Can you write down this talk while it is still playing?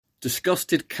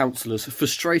Disgusted councillors,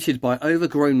 frustrated by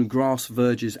overgrown grass,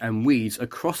 verges and weeds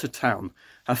across the town,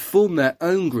 have formed their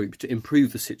own group to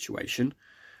improve the situation.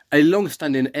 A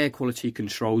long-standing air quality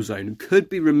control zone could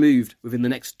be removed within the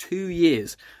next 2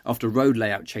 years after road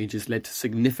layout changes led to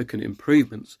significant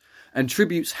improvements, and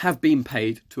tributes have been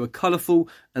paid to a colourful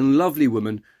and lovely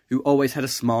woman who always had a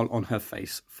smile on her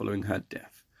face following her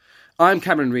death. I'm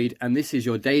Cameron Reid, and this is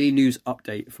your daily news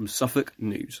update from Suffolk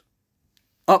News.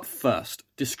 Up first,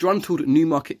 disgruntled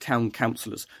Newmarket Town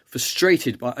councillors,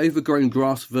 frustrated by overgrown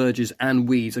grass, verges and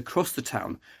weeds across the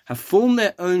town, have formed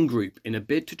their own group in a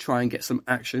bid to try and get some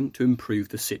action to improve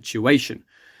the situation.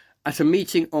 At a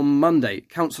meeting on Monday,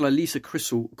 Councillor Lisa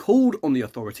Crissell called on the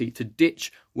authority to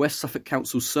ditch West Suffolk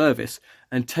Council's service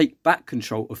and take back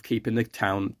control of keeping the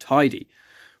town tidy.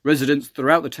 Residents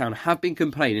throughout the town have been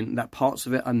complaining that parts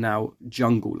of it are now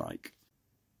jungle-like.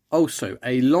 Also,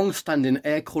 a long-standing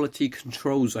air quality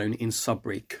control zone in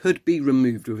Sudbury could be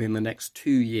removed within the next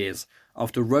 2 years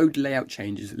after road layout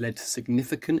changes led to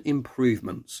significant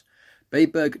improvements.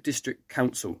 Bayberg District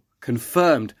Council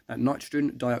confirmed that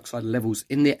nitrogen dioxide levels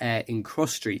in the air in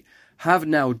Cross Street have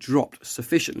now dropped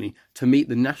sufficiently to meet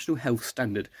the national health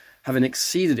standard, having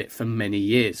exceeded it for many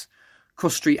years.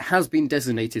 Cross Street has been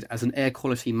designated as an air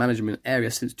quality management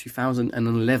area since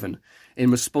 2011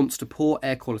 in response to poor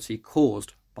air quality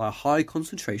caused by a high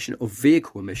concentration of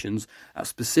vehicle emissions at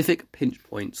specific pinch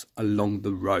points along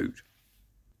the road.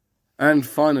 And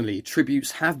finally,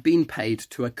 tributes have been paid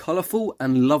to a colourful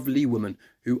and lovely woman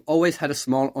who always had a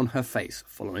smile on her face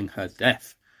following her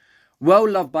death. Well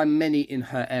loved by many in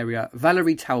her area,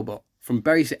 Valerie Talbot from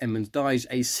Bury St Edmunds died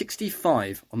aged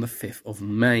 65 on the 5th of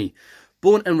May.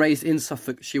 Born and raised in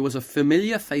Suffolk, she was a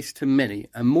familiar face to many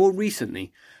and more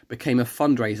recently became a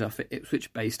fundraiser for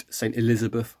Ipswich-based St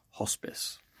Elizabeth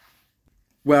Hospice.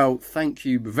 Well, thank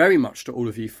you very much to all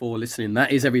of you for listening.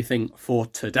 That is everything for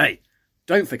today.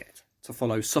 Don't forget to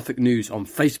follow Suffolk News on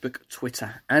Facebook,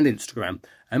 Twitter and Instagram,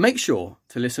 and make sure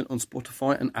to listen on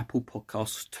Spotify and Apple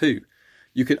Podcasts too.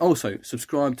 You can also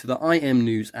subscribe to the IM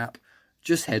News app.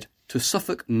 Just head to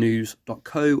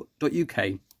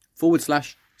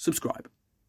suffolknews.co.uk/subscribe.